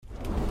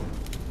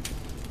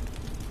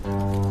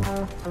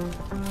Hello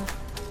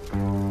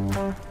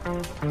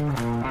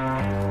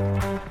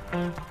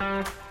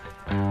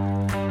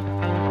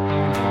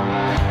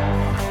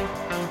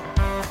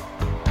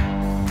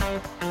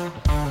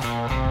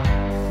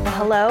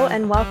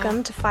and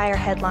welcome to Fire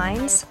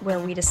Headlines, where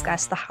we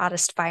discuss the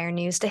hottest fire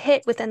news to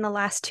hit within the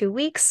last 2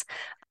 weeks.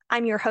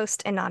 I'm your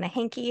host, Inanna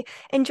Hankey,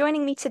 and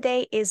joining me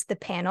today is the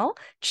panel,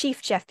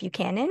 Chief Jeff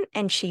Buchanan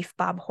and Chief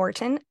Bob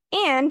Horton,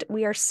 and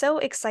we are so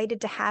excited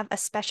to have a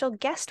special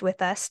guest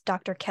with us,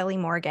 Dr. Kelly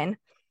Morgan.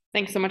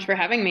 Thanks so much for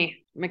having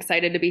me. I'm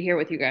excited to be here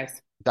with you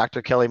guys.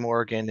 Dr. Kelly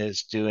Morgan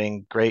is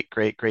doing great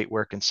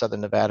work in Southern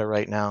Nevada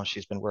right now.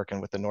 She's been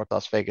working with the North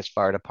Las Vegas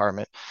Fire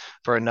Department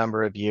for a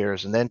number of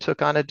years and then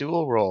took on a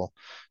dual role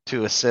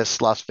to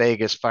assist Las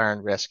Vegas Fire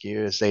and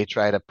Rescue as they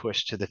try to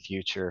push to the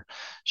future.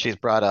 She's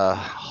brought a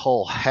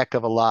whole heck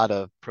of a lot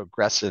of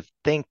progressive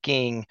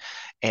thinking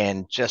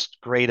and just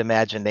great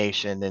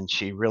imagination, and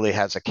she really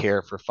has a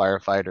care for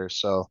firefighters.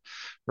 So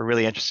we're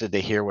really interested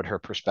to hear what her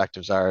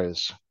perspectives are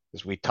as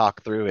we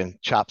talk through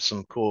and chop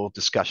some cool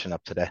discussion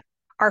up today.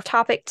 Our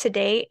topic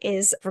today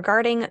is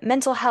regarding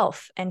mental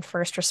health and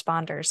first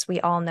responders.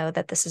 We all know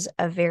that this is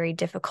a very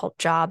difficult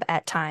job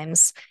at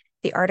times.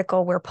 The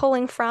article we're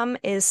pulling from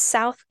is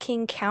South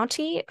King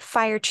County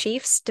Fire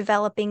Chiefs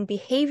Developing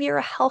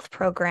Behavioral Health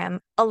Program.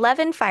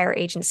 11 fire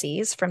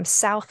agencies from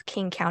South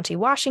King County,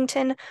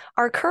 Washington,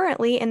 are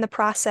currently in the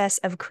process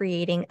of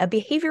creating a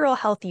behavioral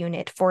health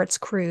unit for its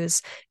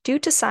crews due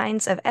to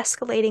signs of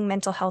escalating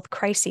mental health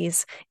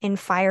crises in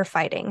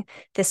firefighting.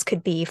 This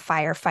could be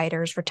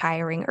firefighters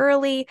retiring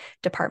early,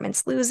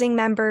 departments losing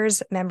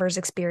members, members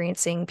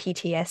experiencing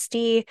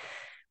PTSD.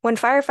 When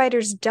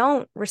firefighters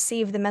don't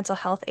receive the mental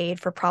health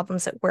aid for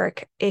problems at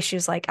work,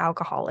 issues like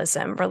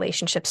alcoholism,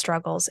 relationship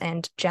struggles,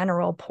 and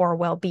general poor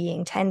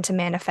well-being tend to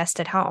manifest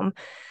at home.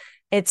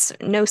 It's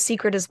no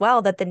secret as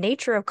well that the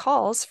nature of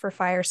calls for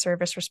fire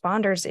service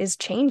responders is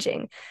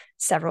changing.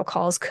 Several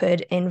calls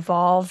could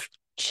involve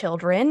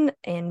children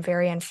in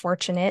very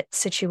unfortunate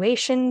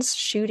situations,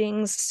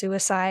 shootings,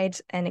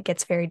 suicides, and it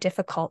gets very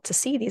difficult to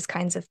see these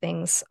kinds of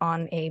things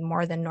on a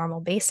more than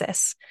normal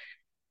basis.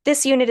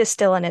 This unit is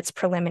still in its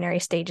preliminary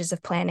stages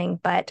of planning,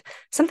 but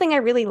something I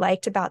really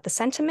liked about the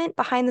sentiment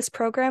behind this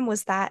program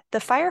was that the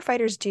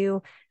firefighters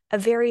do a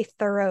very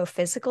thorough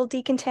physical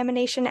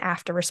decontamination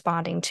after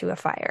responding to a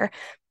fire.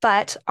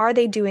 But are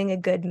they doing a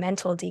good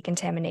mental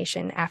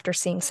decontamination after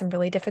seeing some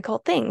really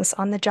difficult things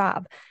on the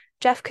job?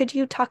 Jeff, could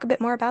you talk a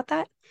bit more about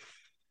that?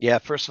 Yeah,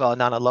 first of all,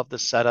 Nan, I love the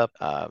setup.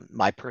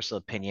 My personal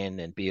opinion,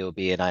 and BOB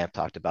and I have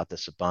talked about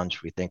this a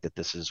bunch. We think that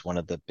this is one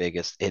of the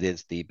biggest, it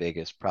is the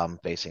biggest problem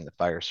facing the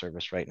fire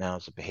service right now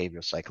is the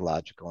behavioral,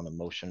 psychological, and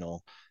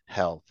emotional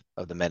health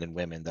of the men and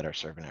women that are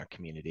serving our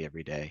community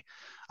every day.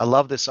 I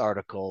love this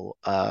article.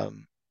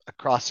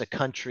 Across the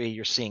country,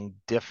 you're seeing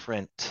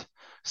different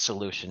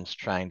solutions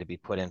trying to be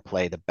put in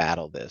play to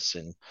battle this.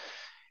 And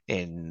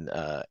in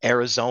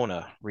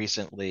Arizona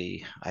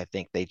recently, I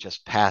think they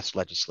just passed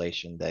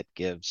legislation that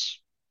gives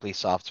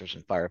police officers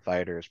and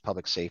firefighters,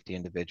 public safety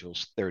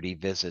individuals, 30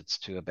 visits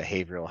to a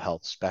behavioral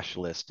health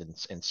specialist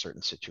in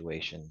certain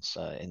situations.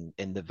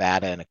 In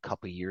Nevada, and a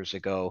couple of years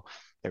ago,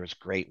 there was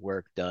great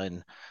work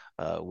done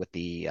with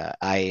the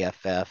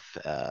IAFF,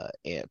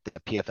 and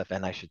the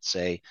PFFN, I should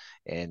say,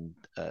 and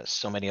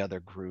so many other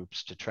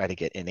groups to try to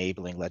get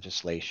enabling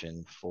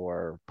legislation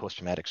for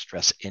post-traumatic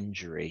stress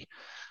injury,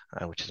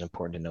 which is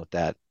important to note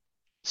that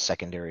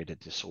secondary to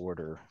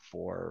disorder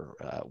for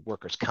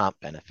workers' comp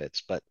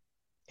benefits. But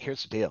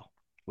here's the deal.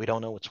 We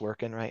don't know what's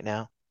working right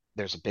now.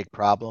 There's a big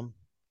problem.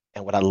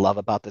 And what I love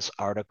about this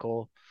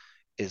article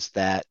is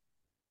that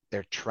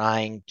they're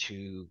trying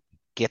to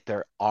get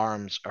their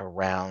arms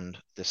around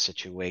the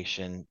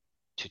situation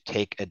to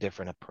take a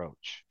different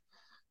approach.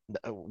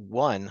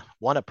 One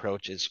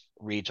approach is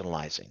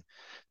regionalizing.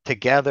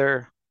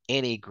 Together,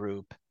 any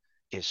group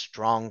is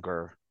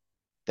stronger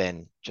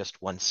than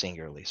just one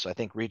singularly. So I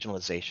think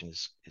regionalization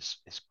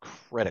is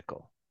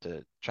critical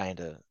to trying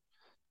to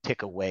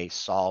tick away,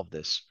 solve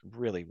this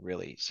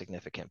really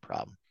significant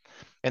problem.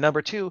 And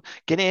number two,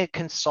 getting a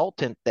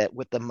consultant that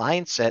with the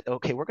mindset,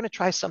 okay, we're going to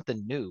try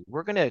something new.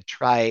 We're going to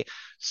try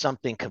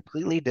something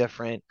completely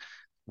different.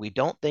 We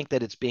don't think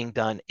that it's being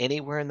done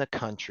anywhere in the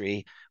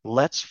country.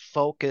 Let's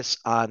focus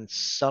on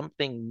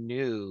something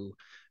new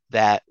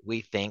that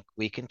we think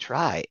we can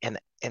try. And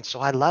so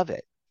I love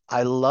it.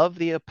 I love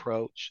the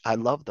approach. I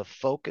love the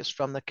focus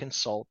from the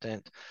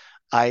consultant.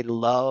 I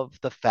love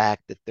the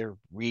fact that they're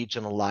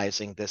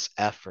regionalizing this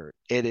effort.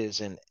 It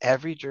is in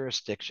every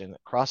jurisdiction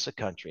across the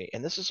country.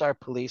 And this is our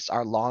police,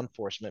 our law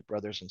enforcement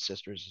brothers and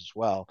sisters as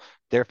well.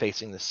 They're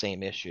facing the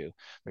same issue.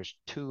 There's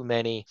too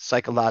many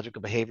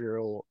psychological,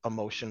 behavioral,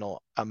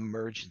 emotional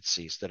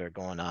emergencies that are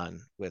going on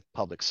with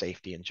public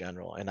safety in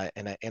general. And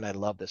I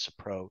love this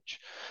approach.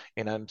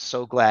 And I'm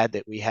so glad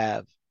that we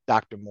have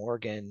Dr.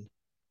 Morgan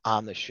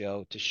on the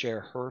show to share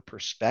her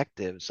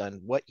perspectives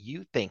on what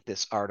you think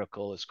this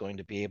article is going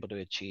to be able to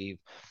achieve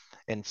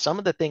and some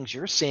of the things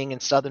you're seeing in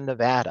Southern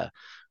Nevada,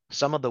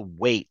 some of the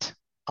weight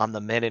on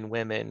the men and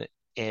women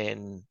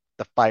in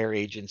the fire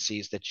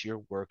agencies that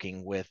you're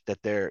working with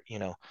that they're,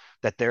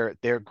 that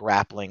they're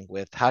grappling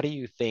with? How do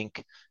you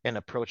think an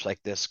approach like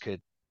this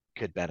could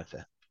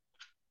benefit?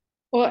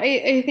 Well,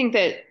 I think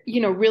that,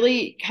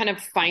 really kind of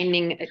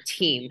finding a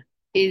team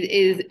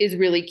is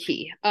really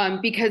key.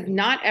 Because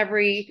not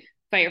every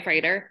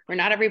firefighter or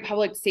not every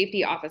public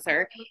safety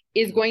officer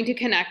is going to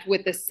connect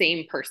with the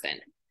same person.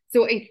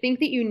 So I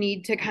think that you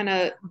need to kind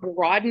of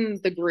broaden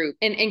the group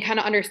and kind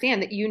of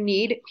understand that you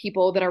need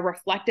people that are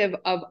reflective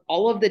of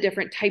all of the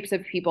different types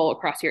of people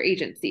across your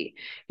agency.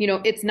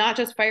 It's not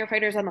just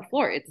firefighters on the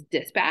floor, it's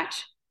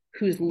dispatch,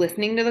 who's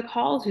listening to the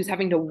calls, who's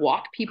having to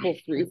walk people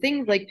through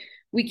things. Like,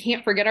 we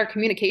can't forget our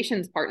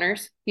communications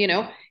partners.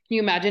 Can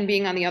you imagine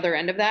being on the other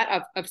end of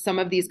that, of some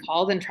of these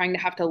calls, and trying to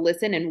have to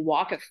listen and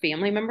walk a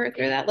family member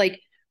through that? Like,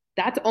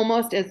 that's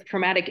almost as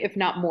traumatic, if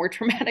not more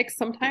traumatic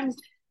sometimes,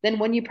 than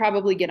when you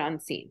probably get on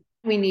scene.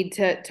 We need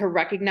to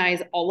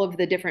recognize all of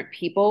the different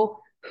people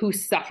who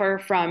suffer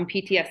from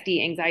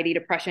PTSD, anxiety,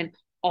 depression,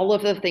 all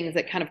of the things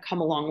that kind of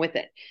come along with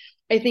it.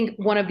 I think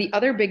one of the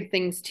other big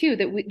things too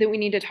that we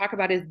need to talk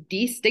about is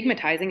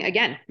destigmatizing,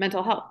 again,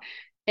 mental health.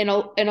 And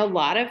a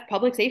lot of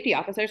public safety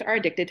officers are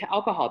addicted to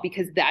alcohol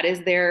because that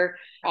is their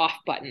off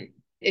button.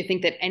 I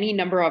think that any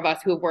number of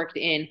us who have worked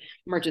in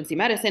emergency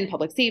medicine,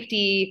 public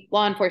safety,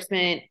 law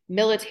enforcement,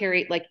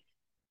 military, like,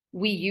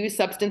 we use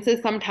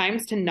substances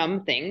sometimes to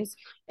numb things.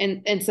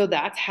 And so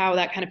that's how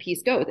that kind of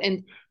piece goes.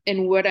 And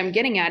what I'm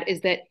getting at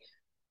is that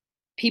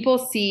people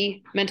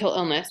see mental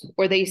illness,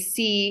 or they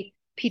see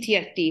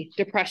PTSD,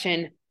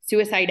 depression,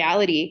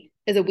 suicidality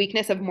as a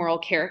weakness of moral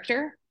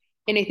character.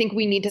 And I think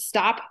we need to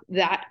stop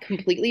that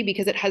completely,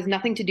 because it has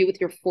nothing to do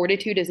with your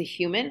fortitude as a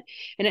human,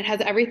 and it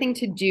has everything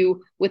to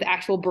do with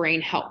actual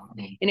brain health.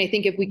 And I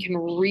think if we can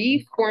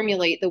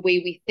reformulate the way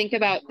we think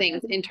about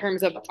things in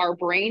terms of our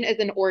brain as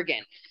an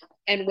organ,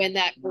 and when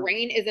that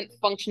brain isn't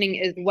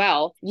functioning as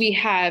well, we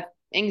have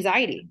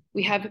anxiety,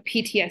 we have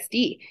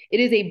PTSD. It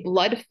is a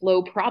blood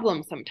flow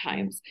problem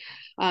sometimes.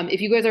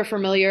 If you guys are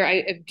familiar,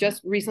 I've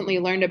just recently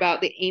learned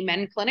about the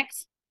Amen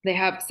clinics. They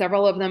have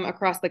several of them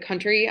across the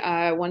country.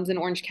 One's in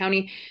Orange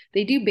County.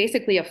 They do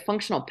basically a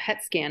functional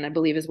PET scan, I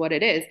believe is what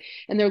it is.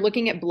 And they're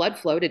looking at blood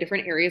flow to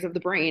different areas of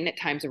the brain at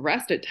times of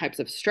rest, at times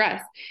of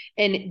stress.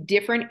 And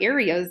different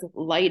areas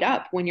light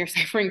up when you're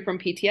suffering from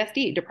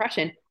PTSD,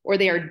 depression, or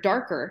they are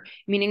darker,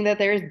 meaning that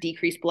there is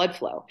decreased blood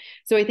flow.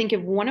 So I think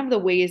if one of the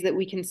ways that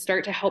we can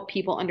start to help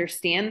people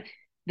understand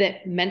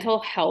that mental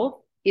health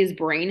is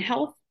brain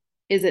health,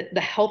 is it the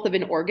health of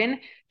an organ,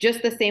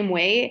 just the same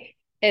way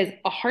as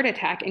a heart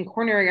attack and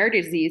coronary artery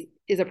disease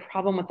is a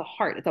problem with the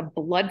heart. It's a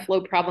blood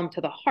flow problem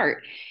to the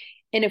heart.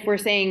 And if we're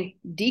saying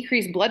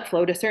decreased blood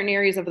flow to certain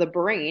areas of the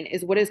brain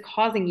is what is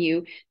causing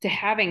you to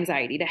have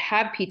anxiety, to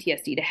have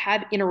PTSD, to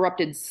have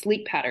interrupted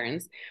sleep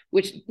patterns,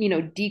 which,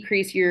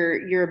 decrease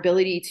your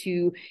ability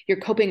to, your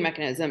coping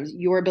mechanisms,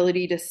 your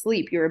ability to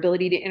sleep, your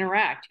ability to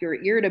interact, your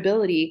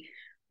irritability,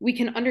 we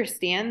can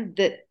understand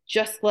that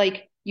just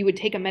like you would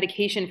take a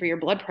medication for your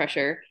blood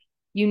pressure,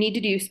 you need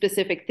to do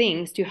specific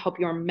things to help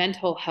your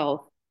mental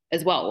health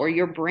as well, or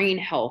your brain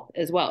health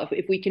as well.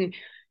 If we can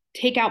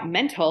take out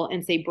mental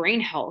and say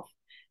brain health,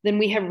 then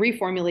we have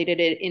reformulated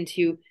it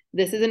into,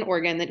 this is an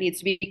organ that needs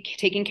to be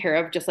taken care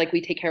of, just like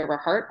we take care of our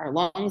heart, our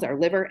lungs, our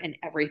liver, and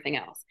everything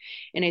else.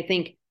 And I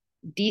think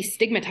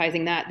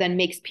destigmatizing that then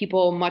makes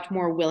people much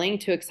more willing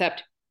to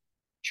accept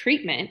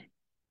treatment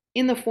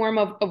in the form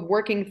of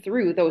working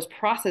through those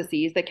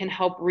processes that can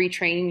help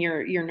retrain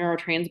your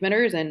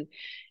neurotransmitters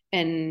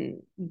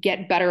and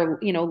get better,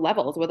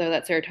 levels, whether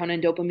that's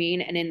serotonin,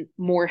 dopamine, and in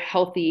more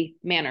healthy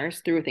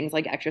manners through things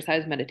like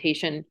exercise,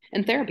 meditation,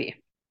 and therapy.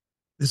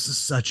 This is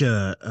such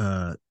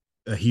a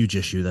huge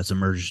issue that's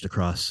emerged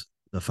across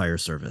the fire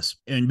service,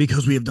 and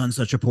because we have done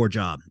such a poor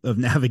job of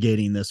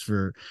navigating this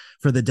for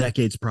the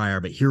decades prior,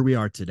 but here we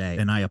are today.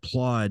 And I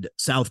applaud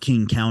South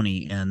King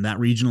County and that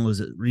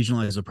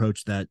regionalized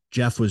approach that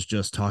Jeff was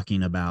just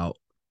talking about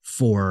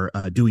for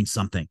doing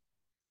something.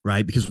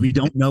 Right. Because we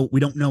don't know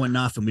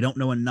enough, and we don't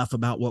know enough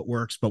about what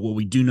works. But what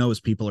we do know is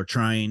people are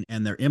trying,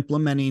 and they're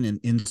implementing and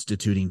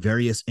instituting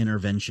various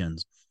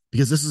interventions,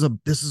 because this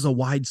is a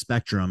wide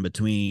spectrum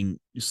between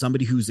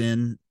somebody who's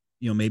in,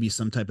 maybe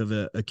some type of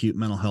a acute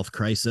mental health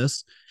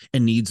crisis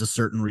and needs a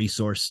certain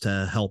resource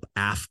to help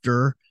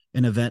after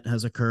an event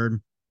has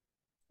occurred,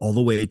 all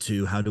the way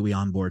to how do we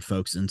onboard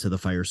folks into the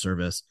fire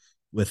service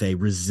with a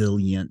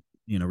resilient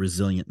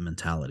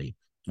mentality.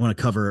 I want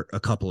to cover a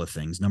couple of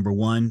things. Number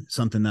one,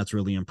 something that's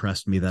really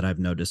impressed me that I've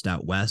noticed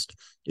out west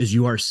is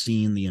you are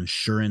seeing the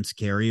insurance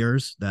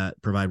carriers that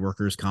provide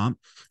workers' comp,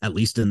 at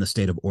least in the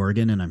state of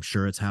Oregon, and I'm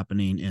sure it's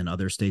happening in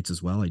other states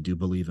as well. I do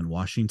believe in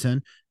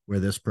Washington,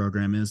 where this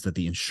program is, that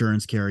the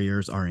insurance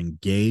carriers are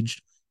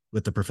engaged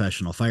with the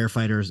professional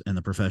firefighters and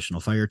the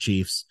professional fire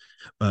chiefs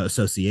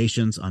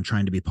associations on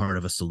trying to be part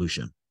of a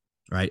solution.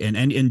 Right.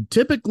 And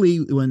typically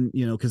when,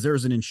 because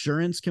there's an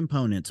insurance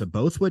component to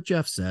both what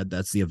Jeff said,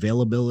 that's the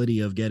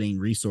availability of getting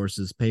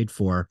resources paid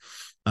for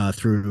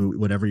through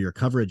whatever your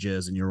coverage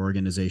is in your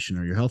organization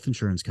or your health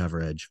insurance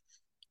coverage.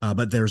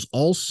 But there's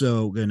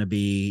also going to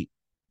be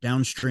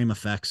downstream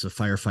effects of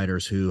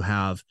firefighters who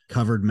have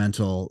covered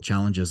mental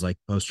challenges like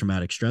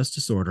post-traumatic stress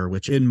disorder,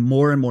 which in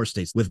more and more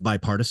states with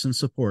bipartisan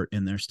support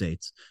in their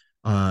states,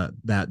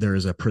 that there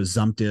is a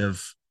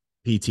presumptive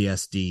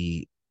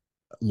PTSD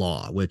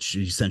law, which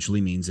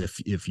essentially means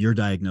if you're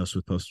diagnosed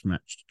with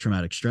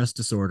post-traumatic stress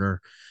disorder,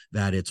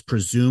 that it's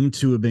presumed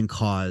to have been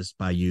caused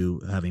by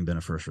you having been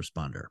a first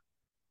responder.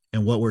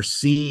 And what we're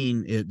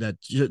seeing is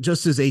that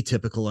just is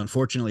atypical.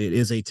 Unfortunately, it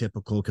is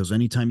atypical because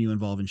anytime you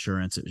involve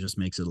insurance, it just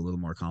makes it a little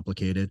more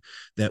complicated.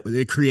 That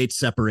it creates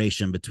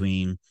separation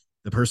between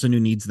the person who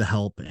needs the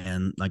help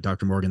and, like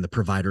Dr. Morgan, the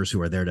providers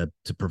who are there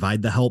to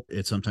provide the help.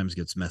 It sometimes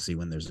gets messy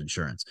when there's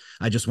insurance.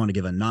 I just want to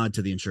give a nod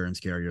to the insurance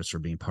carriers for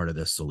being part of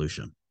this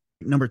solution.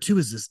 Number two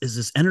is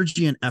this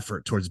energy and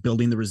effort towards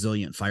building the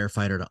resilient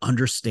firefighter, to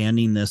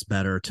understanding this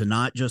better, to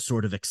not just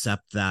sort of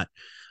accept that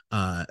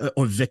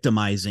or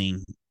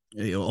victimizing,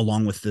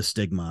 along with the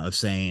stigma of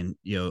saying,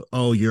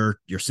 oh, you're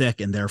sick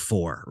and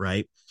therefore,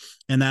 right?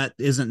 And that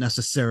isn't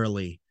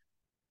necessarily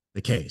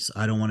the case.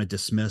 I don't want to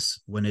dismiss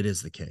when it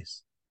is the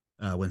case,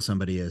 when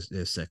somebody is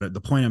sick. But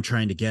the point I'm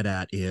trying to get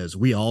at is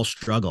we all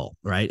struggle,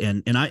 right?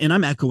 And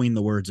I'm echoing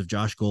the words of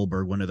Josh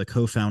Goldberg, one of the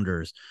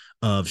co-founders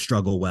of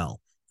Struggle Well.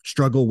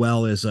 Struggle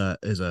Well is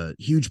a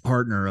huge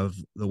partner of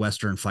the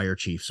Western Fire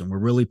Chiefs, and we're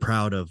really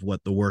proud of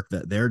what the work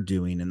that they're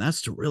doing, and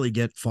that's to really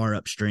get far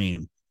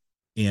upstream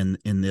in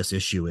this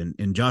issue.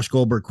 And Josh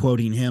Goldberg,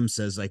 quoting him,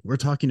 says, like, we're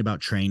talking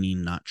about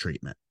training, not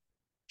treatment.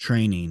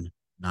 Training,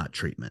 not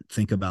treatment.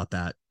 Think about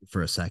that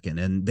for a second.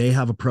 And they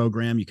have a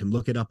program. You can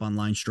look it up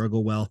online,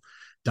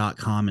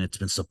 strugglewell.com, and it's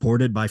been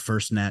supported by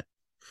FirstNet,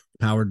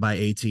 powered by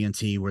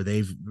AT&T, where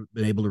they've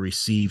been able to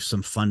receive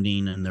some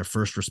funding in their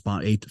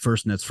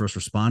FirstNet's first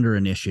responder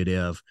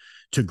initiative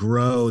to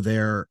grow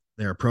their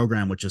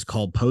program, which is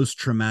called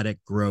Post-Traumatic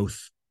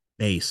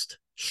Growth-Based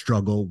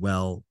Struggle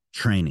Well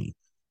Training.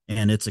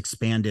 And it's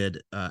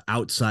expanded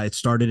outside,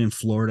 started in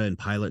Florida and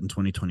pilot in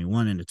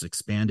 2021, and it's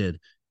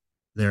expanded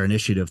their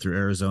initiative through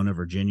Arizona,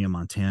 Virginia,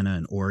 Montana,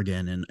 and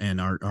Oregon,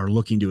 and are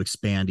looking to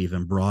expand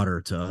even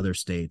broader to other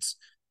states.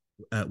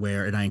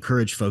 And I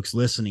encourage folks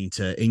listening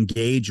to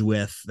engage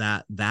with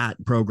that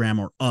program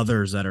or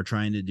others that are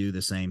trying to do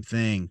the same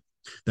thing,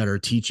 that are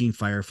teaching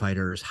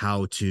firefighters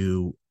how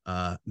to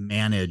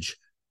manage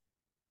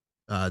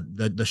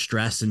the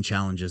stress and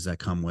challenges that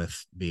come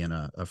with being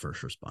a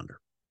first responder.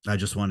 I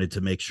just wanted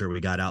to make sure we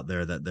got out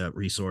there that the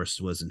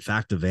resource was in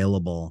fact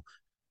available,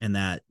 and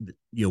that,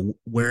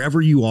 wherever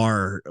you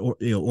are,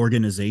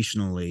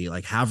 organizationally,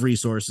 like, have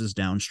resources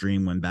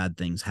downstream when bad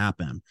things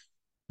happen.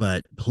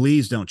 But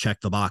please don't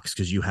check the box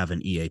because you have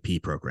an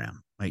EAP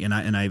program. Like, and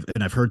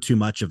I've heard too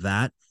much of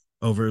that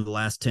over the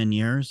last 10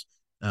 years.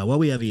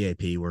 We have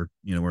EAP. We're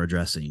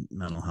addressing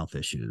mental health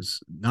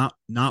issues.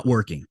 Not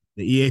working.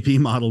 The EAP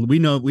model, we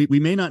know we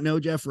may not know,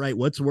 Jeff, right,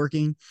 what's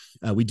working.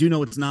 We do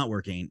know it's not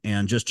working,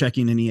 and just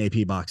checking an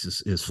EAP box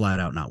is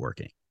flat out not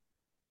working.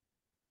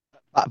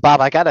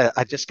 Bob,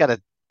 I just gotta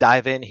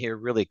dive in here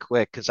really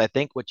quick, because I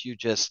think what you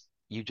just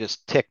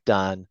ticked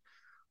on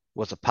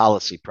was a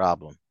policy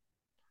problem.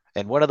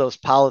 And one of those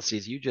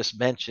policies you just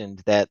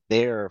mentioned, that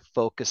they're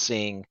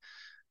focusing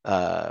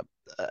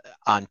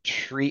on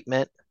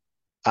treatment.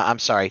 I'm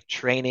sorry,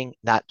 training,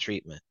 not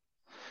treatment.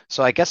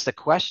 So I guess the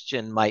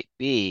question might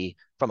be,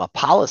 from a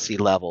policy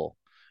level,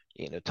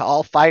 to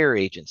all fire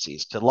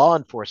agencies, to law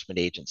enforcement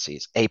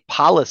agencies, a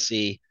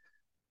policy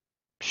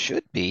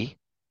should be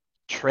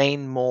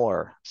train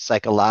more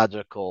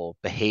psychological,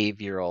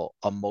 behavioral,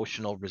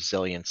 emotional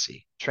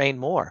resiliency. Train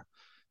more,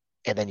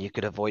 and then you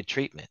could avoid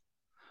treatment.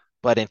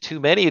 But in too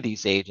many of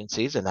these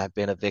agencies, and I've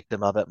been a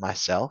victim of it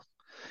myself,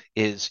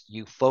 is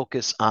you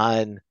focus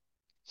on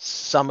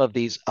some of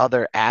these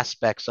other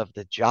aspects of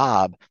the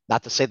job.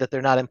 Not to say that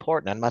they're not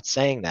important. I'm not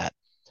saying that.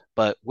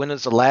 But when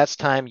was the last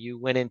time you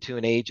went into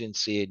an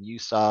agency and you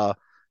saw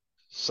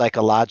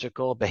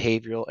psychological,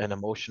 behavioral, and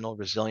emotional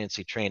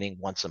resiliency training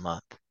once a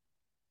month?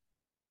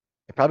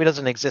 It probably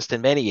doesn't exist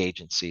in many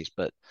agencies,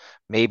 but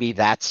maybe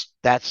that's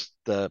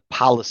the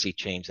policy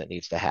change that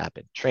needs to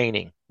happen.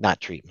 Training, not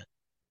treatment.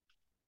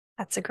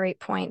 That's a great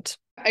point.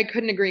 I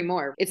couldn't agree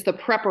more. It's the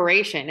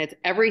preparation. It's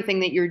everything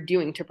that you're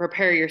doing to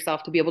prepare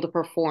yourself to be able to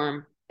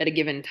perform at a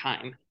given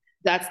time.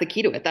 That's the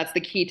key to it. That's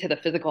the key to the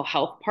physical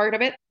health part of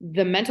it.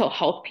 The mental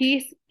health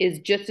piece is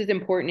just as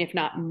important, if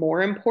not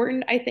more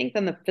important, I think,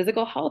 than the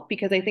physical health,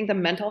 because I think the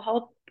mental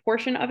health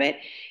portion of it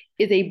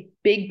is a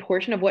big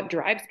portion of what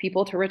drives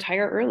people to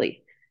retire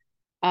early.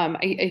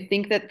 I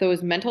think that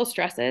those mental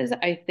stresses,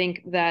 I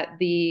think that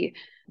the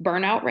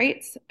burnout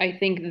rates, I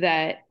think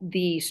that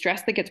the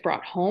stress that gets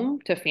brought home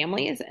to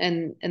families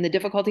and the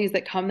difficulties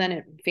that come then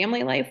in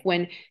family life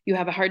when you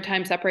have a hard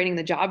time separating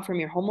the job from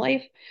your home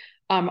life,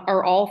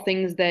 are all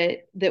things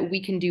that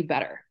we can do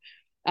better.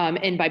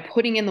 And by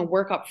putting in the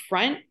work up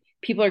front,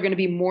 people are going to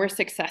be more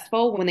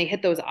successful when they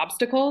hit those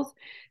obstacles,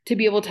 to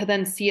be able to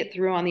then see it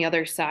through on the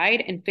other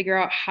side and figure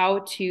out how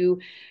to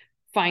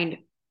find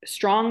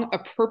strong,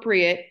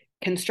 appropriate,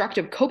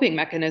 constructive coping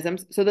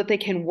mechanisms so that they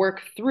can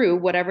work through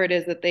whatever it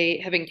is that they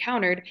have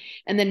encountered,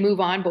 and then move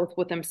on both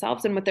with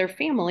themselves and with their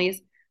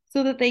families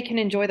so that they can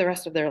enjoy the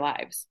rest of their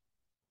lives.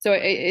 So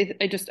I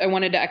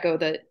wanted to echo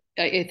that.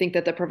 I think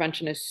that the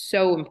prevention is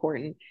so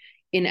important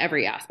in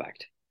every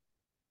aspect.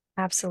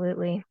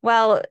 Absolutely.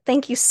 Well,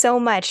 thank you so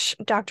much,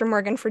 Dr.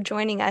 Morgan, for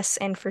joining us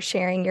and for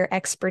sharing your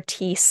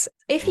expertise.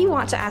 If you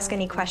want to ask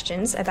any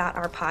questions about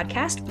our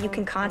podcast, you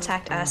can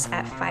contact us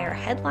at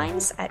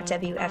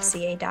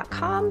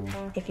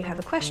fireheadlines@wfca.com. If you have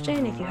a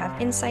question, if you have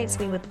insights,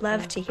 we would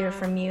love to hear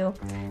from you.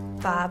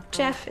 Bob,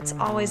 Jeff, it's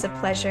always a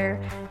pleasure.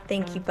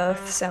 Thank you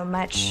both so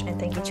much, and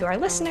thank you to our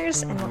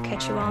listeners, and we'll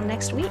catch you all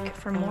next week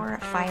for more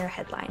Fire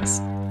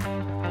Headlines.